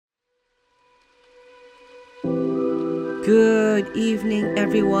Good evening,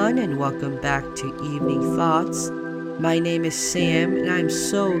 everyone, and welcome back to Evening Thoughts. My name is Sam, and I'm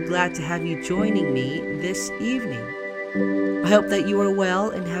so glad to have you joining me this evening. I hope that you are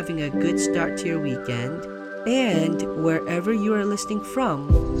well and having a good start to your weekend. And wherever you are listening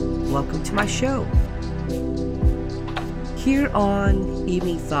from, welcome to my show. Here on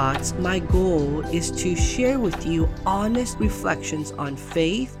Evening Thoughts, my goal is to share with you honest reflections on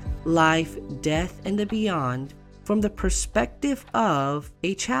faith, life, death, and the beyond from the perspective of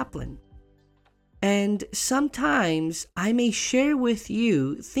a chaplain. And sometimes I may share with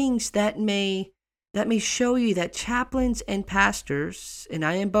you things that may show you that chaplains and pastors, and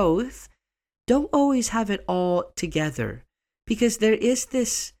I am both, don't always have it all together, because there is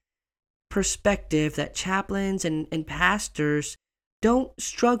this perspective that chaplains and pastors don't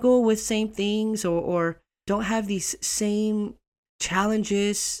struggle with same things or don't have these same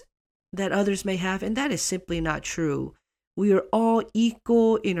challenges that others may have, and that is simply not true. We are all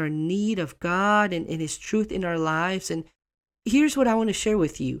equal in our need of God and in His truth in our lives. And here's what I want to share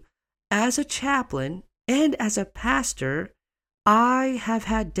with you. As a chaplain and as a pastor, I have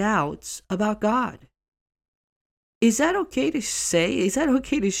had doubts about God. Is that okay to say? Is that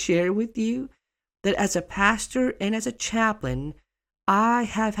okay to share with you? That as a pastor and as a chaplain, I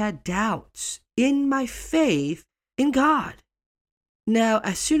have had doubts in my faith in God. Now,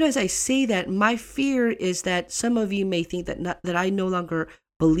 as soon as I say that, my fear is that some of you may think that I no longer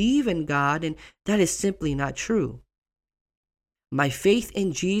believe in God, and that is simply not true. My faith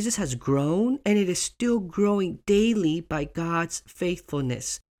in Jesus has grown, and it is still growing daily by God's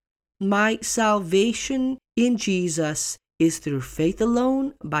faithfulness. My salvation in Jesus is through faith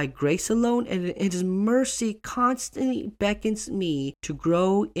alone, by grace alone, and His mercy constantly beckons me to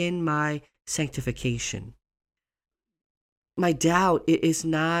grow in my sanctification. My doubt is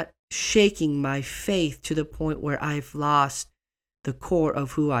not shaking my faith to the point where I've lost the core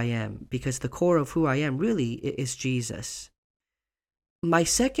of who I am, because the core of who I am really is Jesus. My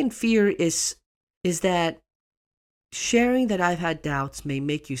second fear is that sharing that I've had doubts may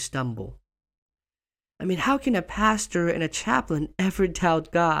make you stumble. I mean, how can a pastor and a chaplain ever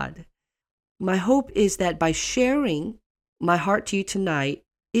doubt God? My hope is that by sharing my heart to you tonight,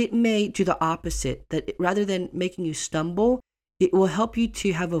 it may do the opposite, that rather than making you stumble, it will help you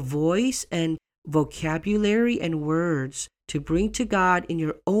to have a voice and vocabulary and words to bring to God in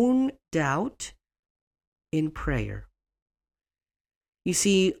your own doubt in prayer. You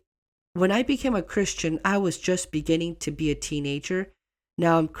see, when I became a Christian, I was just beginning to be a teenager.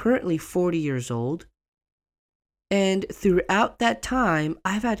 Now I'm currently 40 years old. And throughout that time,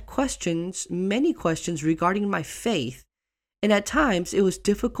 I've had many questions regarding my faith. And at times, it was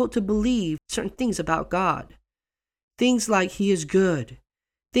difficult to believe certain things about God. Things like He is good.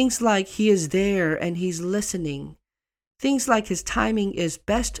 Things like He is there and He's listening. Things like His timing is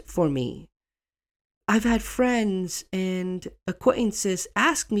best for me. I've had friends and acquaintances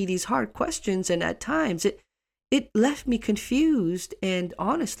ask me these hard questions, and at times it left me confused, and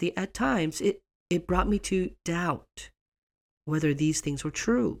honestly, at times it brought me to doubt whether these things were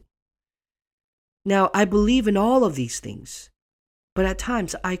true. Now, I believe in all of these things, but at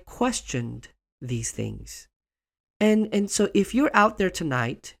times I questioned these things. And so if you're out there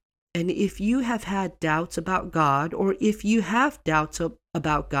tonight, and if you have had doubts about God, or if you have doubts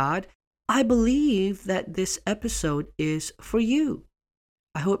about God, I believe that this episode is for you.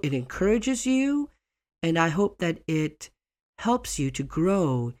 I hope it encourages you, and I hope that it helps you to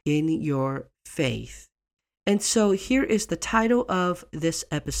grow in your faith. And so here is the title of this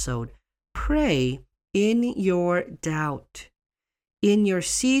episode: Pray in your doubt. In your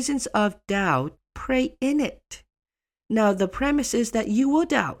seasons of doubt, pray in it. Now, the premise is that you will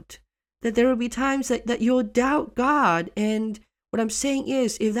doubt, that there will be times that you'll doubt God. And what I'm saying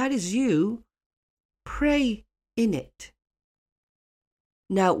is, if that is you, pray in it.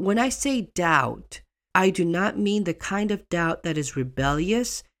 Now, when I say doubt, I do not mean the kind of doubt that is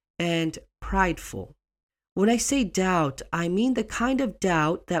rebellious and prideful. When I say doubt, I mean the kind of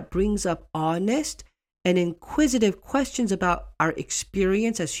doubt that brings up honest and inquisitive questions about our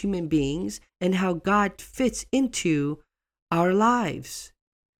experience as human beings and how God fits into our lives.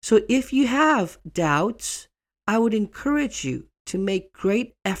 So if you have doubts, I would encourage you to make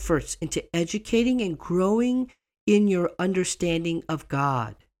great efforts into educating and growing in your understanding of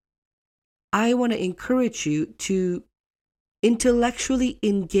God. I want to encourage you to intellectually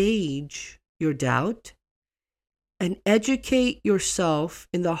engage your doubt and educate yourself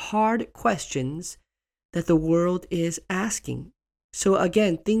in the hard questions that the world is asking. So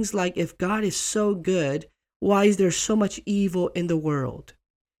again, things like, if God is so good, why is there so much evil in the world?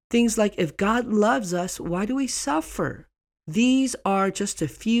 Things like, if God loves us, why do we suffer? These are just a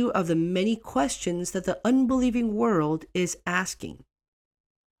few of the many questions that the unbelieving world is asking.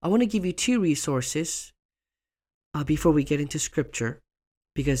 I want to give you two resources before we get into scripture,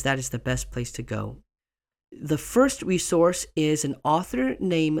 because that is the best place to go. The first resource is an author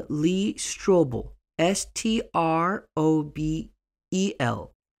named Lee Strobel, Strobel.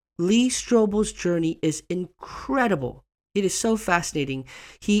 Lee Strobel's journey is incredible. It is so fascinating.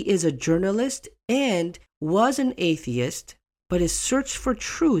 He is a journalist and was an atheist, but his search for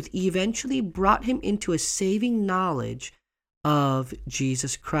truth eventually brought him into a saving knowledge of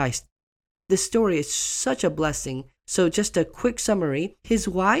Jesus Christ. This story is such a blessing. So just a quick summary. His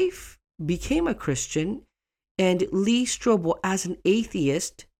wife became a Christian, and Lee Strobel, as an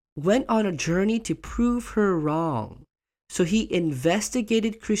atheist, went on a journey to prove her wrong. So he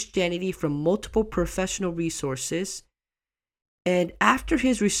investigated Christianity from multiple professional resources. And after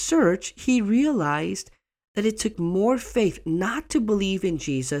his research, he realized that it took more faith not to believe in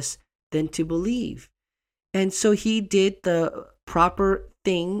Jesus than to believe. And so he did the proper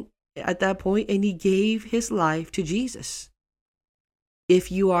thing at that point, and he gave his life to Jesus.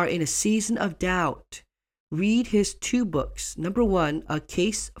 If you are in a season of doubt, read his two books. Number one, A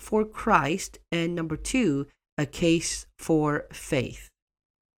Case for Christ, and number two, A Case for Faith.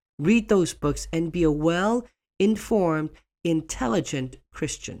 Read those books and be a well-informed, intelligent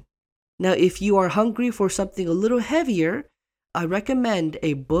Christian. Now, if you are hungry for something a little heavier, I recommend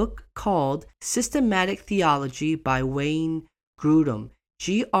a book called Systematic Theology by Wayne Grudem,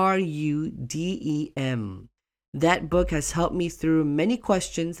 Grudem. That book has helped me through many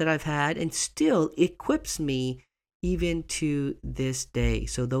questions that I've had and still equips me even to this day.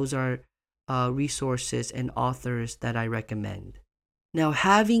 So those are resources and authors that I recommend. Now,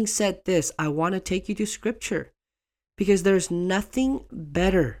 having said this, I want to take you to scripture, because there's nothing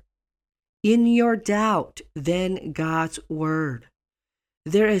better in your doubt than God's word.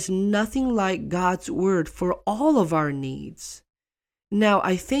 There is nothing like God's word for all of our needs. Now,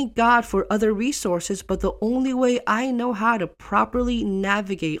 I thank God for other resources, but the only way I know how to properly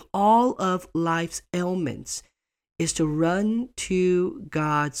navigate all of life's ailments is to run to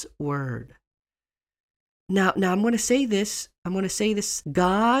God's word. Now I'm going to say this.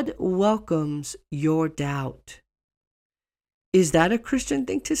 God welcomes your doubt. Is that a Christian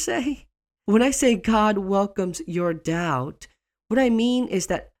thing to say? When I say God welcomes your doubt, what I mean is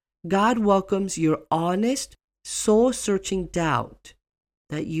that God welcomes your honest, soul-searching doubt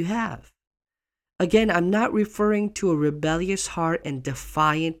that you have. Again, I'm not referring to a rebellious heart and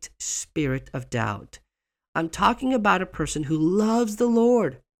defiant spirit of doubt. I'm talking about a person who loves the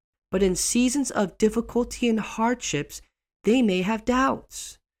Lord, but in seasons of difficulty and hardships, they may have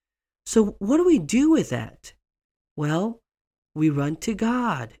doubts. So what do we do with that? Well, we run to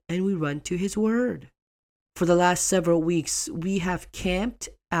God and we run to His Word. For the last several weeks, we have camped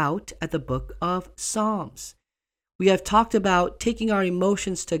out at the book of Psalms. We have talked about taking our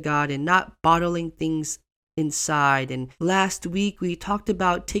emotions to God and not bottling things inside. And last week, we talked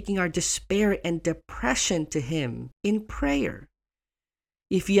about taking our despair and depression to Him in prayer.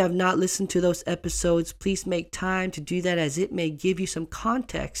 If you have not listened to those episodes, please make time to do that, as it may give you some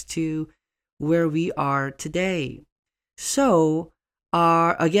context to where we are today. So,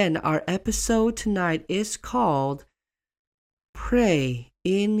 our episode tonight is called Pray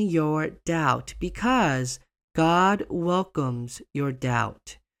in Your Doubt, because God welcomes your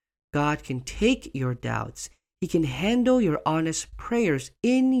doubt. God can take your doubts. He can handle your honest prayers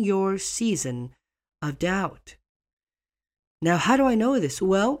in your season of doubt. Now, how do I know this?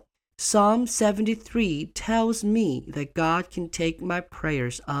 Well, Psalm 73 tells me that God can take my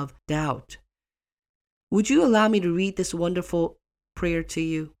prayers of doubt. Would you allow me to read this wonderful prayer to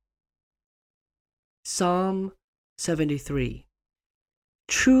you? Psalm 73.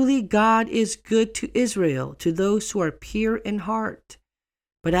 Truly God is good to Israel, to those who are pure in heart.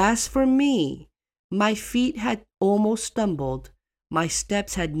 But as for me, my feet had almost stumbled, my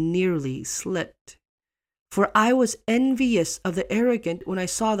steps had nearly slipped. For I was envious of the arrogant when I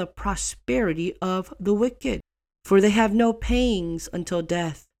saw the prosperity of the wicked. For they have no pangs until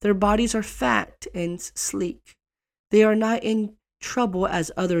death. Their bodies are fat and sleek. They are not in trouble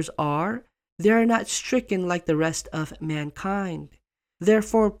as others are. They are not stricken like the rest of mankind.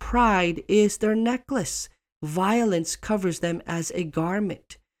 Therefore pride is their necklace. Violence covers them as a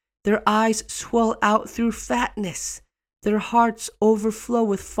garment. Their eyes swell out through fatness. Their hearts overflow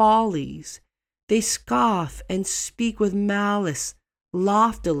with follies. They scoff and speak with malice.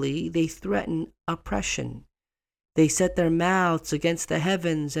 Loftily they threaten oppression. They set their mouths against the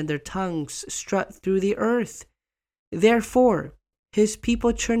heavens, and their tongues strut through the earth. Therefore His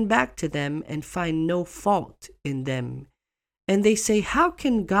people turn back to them and find no fault in them. And they say, how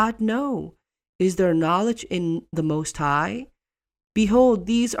can God know? Is there knowledge in the Most High? Behold,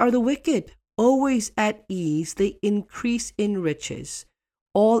 these are the wicked. Always at ease, they increase in riches.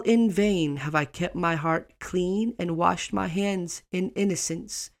 All in vain have I kept my heart clean and washed my hands in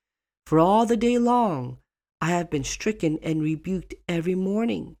innocence. For all the day long I have been stricken and rebuked every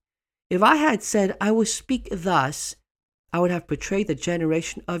morning. If I had said I would speak thus, I would have betrayed the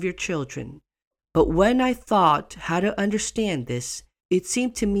generation of your children. But when I thought how to understand this, it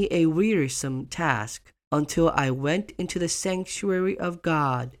seemed to me a wearisome task, until I went into the sanctuary of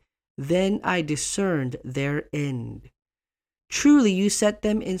God. Then I discerned their end. Truly you set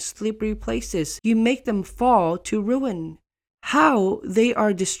them in slippery places. You make them fall to ruin. How they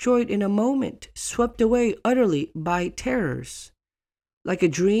are destroyed in a moment, swept away utterly by terrors. Like a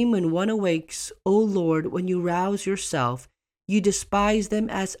dream when one awakes, O Lord, when you rouse yourself, you despise them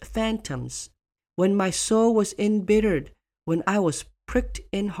as phantoms. When my soul was embittered, when I was pricked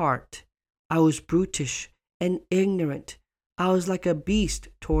in heart, I was brutish and ignorant. I was like a beast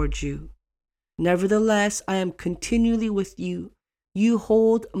towards you. Nevertheless, I am continually with you. You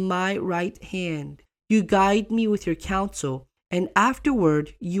hold my right hand. You guide me with your counsel, and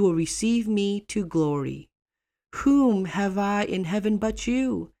afterward you will receive me to glory. Whom have I in heaven but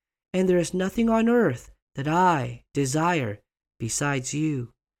you? And there is nothing on earth that I desire besides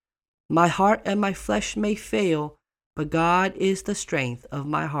you. My heart and my flesh may fail, but God is the strength of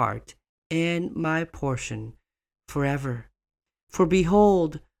my heart and my portion forever. For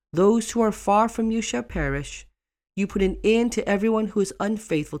behold, those who are far from you shall perish. You put an end to everyone who is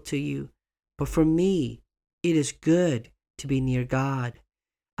unfaithful to you. But for me, it is good to be near God.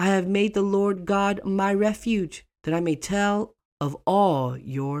 I have made the Lord God my refuge, that I may tell of all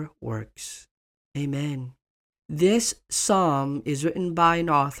your works. Amen. This psalm is written by an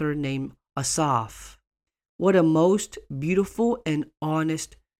author named Asaph. What a most beautiful and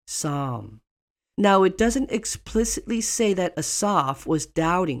honest psalm. Now, it doesn't explicitly say that Asaph was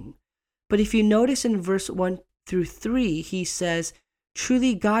doubting, but if you notice in verse 1 through 3, he says,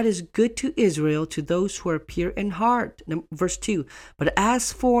 truly God is good to Israel, to those who are pure in heart. Verse 2, but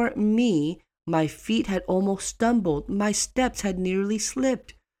as for me, my feet had almost stumbled, my steps had nearly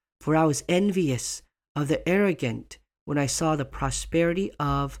slipped, for I was envious of the arrogant when I saw the prosperity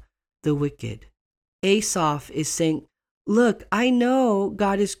of the wicked. Asaph is saying, look, I know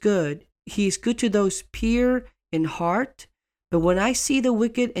God is good. He is good to those pure in heart, but when I see the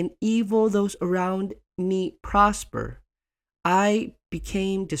wicked and evil, those around me prosper, I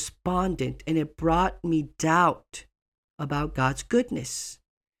became despondent, and it brought me doubt about God's goodness.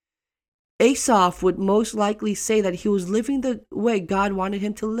 Asaph would most likely say that he was living the way God wanted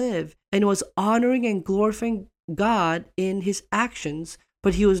him to live and was honoring and glorifying God in his actions,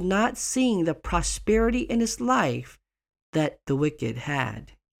 but he was not seeing the prosperity in his life that the wicked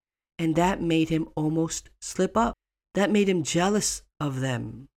had. And that made him almost slip up. That made him jealous of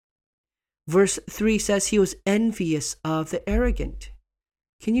them. Verse 3 says he was envious of the arrogant.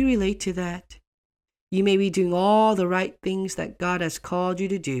 Can you relate to that? You may be doing all the right things that God has called you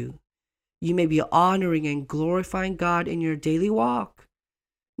to do. You may be honoring and glorifying God in your daily walk.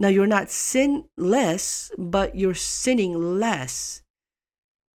 Now, you're not sinless, but you're sinning less.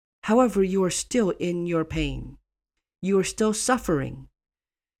 However, you are still in your pain. You are still suffering.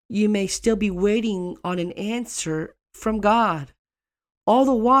 You may still be waiting on an answer from God. All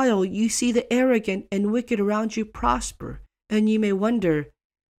the while, you see the arrogant and wicked around you prosper, and you may wonder,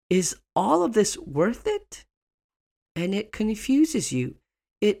 is all of this worth it? And it confuses you.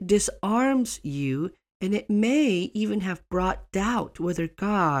 It disarms you, and it may even have brought doubt whether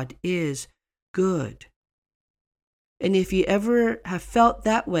God is good. And if you ever have felt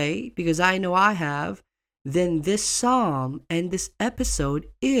that way, because I know I have, then this psalm and this episode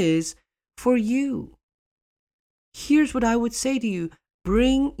is for you. Here's what I would say to you.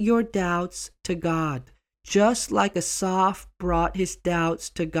 Bring your doubts to God, just like Asaph brought his doubts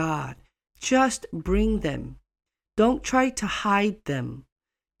to God. Just bring them. Don't try to hide them.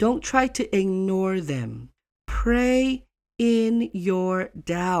 Don't try to ignore them. Pray in your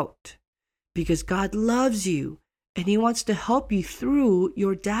doubt, because God loves you and He wants to help you through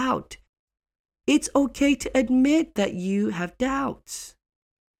your doubt. It's okay to admit that you have doubts.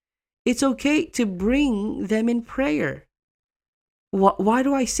 It's okay to bring them in prayer. Why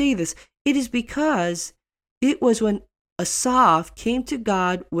do I say this? It is because it was when Asaph came to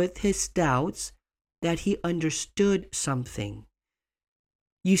God with his doubts that he understood something.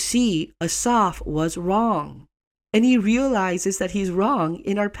 You see, Asaph was wrong, and he realizes that he's wrong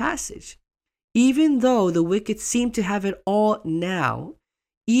in our passage. Even though the wicked seem to have it all now,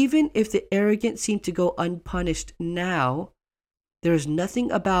 even if the arrogant seem to go unpunished now, There is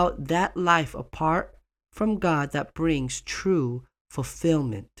nothing about that life apart from God that brings true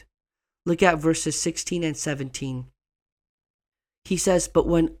fulfillment. Look at verses 16 and 17. He says, "But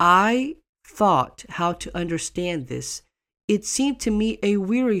when I thought how to understand this, it seemed to me a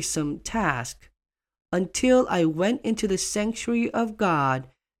wearisome task. Until I went into the sanctuary of God,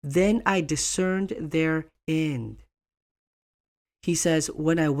 then I discerned their end." He says,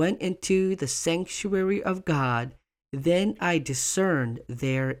 "When I went into the sanctuary of God, then I discerned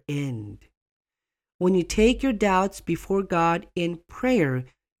their end." When you take your doubts before God in prayer,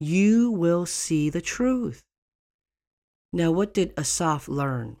 you will see the truth. Now, what did Asaph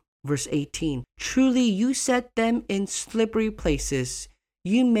learn? Verse 18, "Truly you set them in slippery places.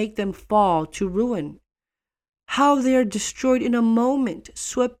 You make them fall to ruin. How they are destroyed in a moment,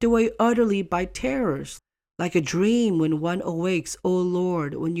 swept away utterly by terrors. Like a dream when one awakes, O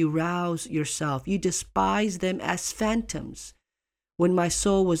Lord, when you rouse yourself, you despise them as phantoms. When my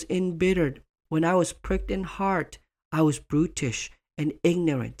soul was embittered, when I was pricked in heart, I was brutish and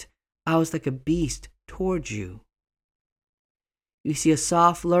ignorant. I was like a beast toward you." You see,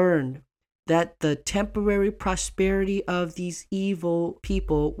 Asaph learned that the temporary prosperity of these evil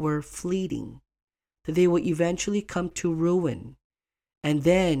people were fleeting, that they would eventually come to ruin. And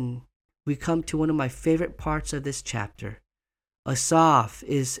then we come to one of my favorite parts of this chapter. Asaph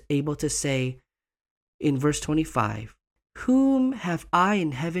is able to say in verse 25, "Whom have I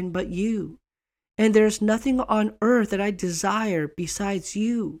in heaven but you? And there is nothing on earth that I desire besides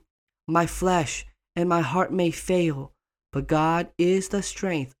you. My flesh and my heart may fail, but God is the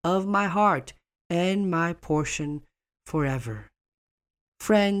strength of my heart and my portion forever."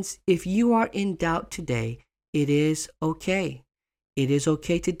 Friends, if you are in doubt today, it is okay. It is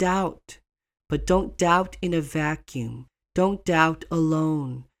okay to doubt, but don't doubt in a vacuum. Don't doubt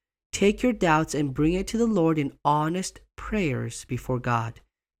alone. Take your doubts and bring it to the Lord in honest prayers before God.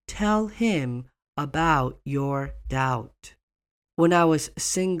 Tell Him about your doubt. When I was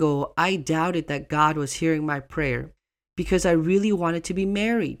single, I doubted that God was hearing my prayer because I really wanted to be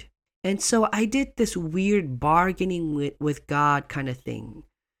married. And so I did this weird bargaining with God kind of thing.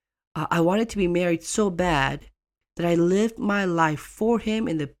 I wanted to be married so bad that I lived my life for Him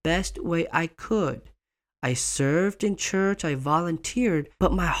in the best way I could. I served in church, I volunteered,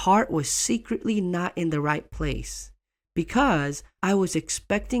 but my heart was secretly not in the right place because I was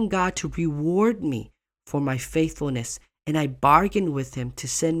expecting God to reward me for my faithfulness, and I bargained with Him to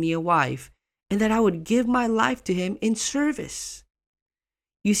send me a wife and that I would give my life to Him in service.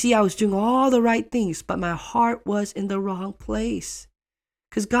 You see, I was doing all the right things, but my heart was in the wrong place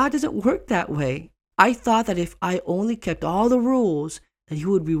because God doesn't work that way. I thought that if I only kept all the rules, that He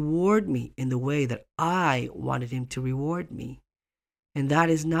would reward me in the way that I wanted Him to reward me. And that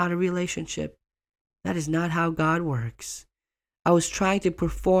is not a relationship. That is not how God works. I was trying to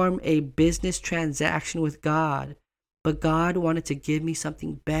perform a business transaction with God, but God wanted to give me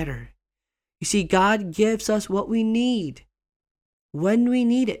something better. You see, God gives us what we need when we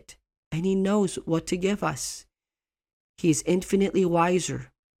need it, and He knows what to give us. He is infinitely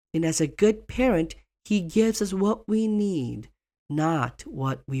wiser, and as a good parent, He gives us what we need, not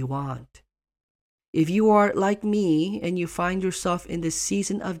what we want. If you are like me and you find yourself in this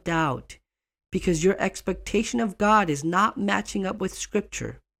season of doubt because your expectation of God is not matching up with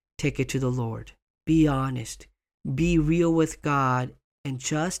Scripture, take it to the Lord. Be honest. Be real with God. And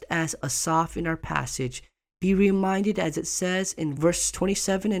just as Asaph in our passage, be reminded as it says in verse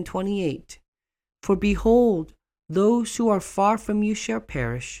 27 and 28, "For behold, those who are far from you shall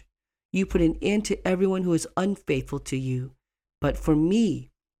perish. You put an end to everyone who is unfaithful to you. But for me,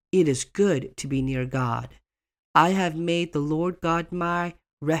 it is good to be near God. I have made the Lord God my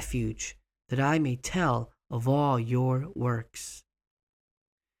refuge, that I may tell of all your works."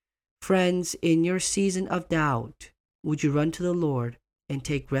 Friends, in your season of doubt, would you run to the Lord and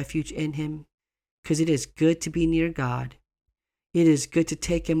take refuge in Him? Because it is good to be near God. It is good to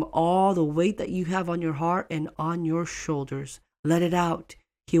take Him all the weight that you have on your heart and on your shoulders. Let it out.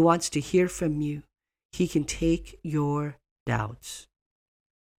 He wants to hear from you. He can take your doubts.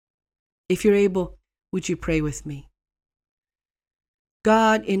 If you're able, would you pray with me?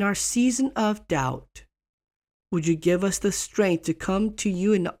 God, in our season of doubt, would you give us the strength to come to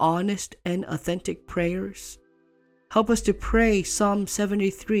you in honest and authentic prayers? Help us to pray Psalm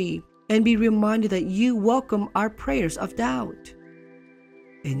 73 and be reminded that you welcome our prayers of doubt.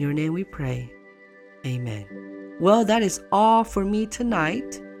 In your name we pray. Amen. Well, that is all for me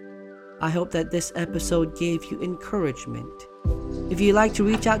tonight. I hope that this episode gave you encouragement. If you'd like to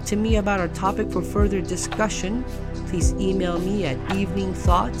reach out to me about our topic for further discussion, please email me at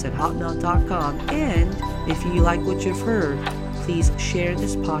eveningthoughts@hotmail.com. And if you like what you've heard, please share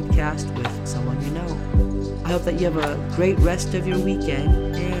this podcast with someone you know. I hope that you have a great rest of your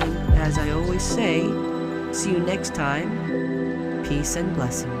weekend, and as I always say, see you next time. Peace and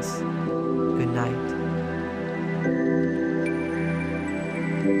blessings. Good night.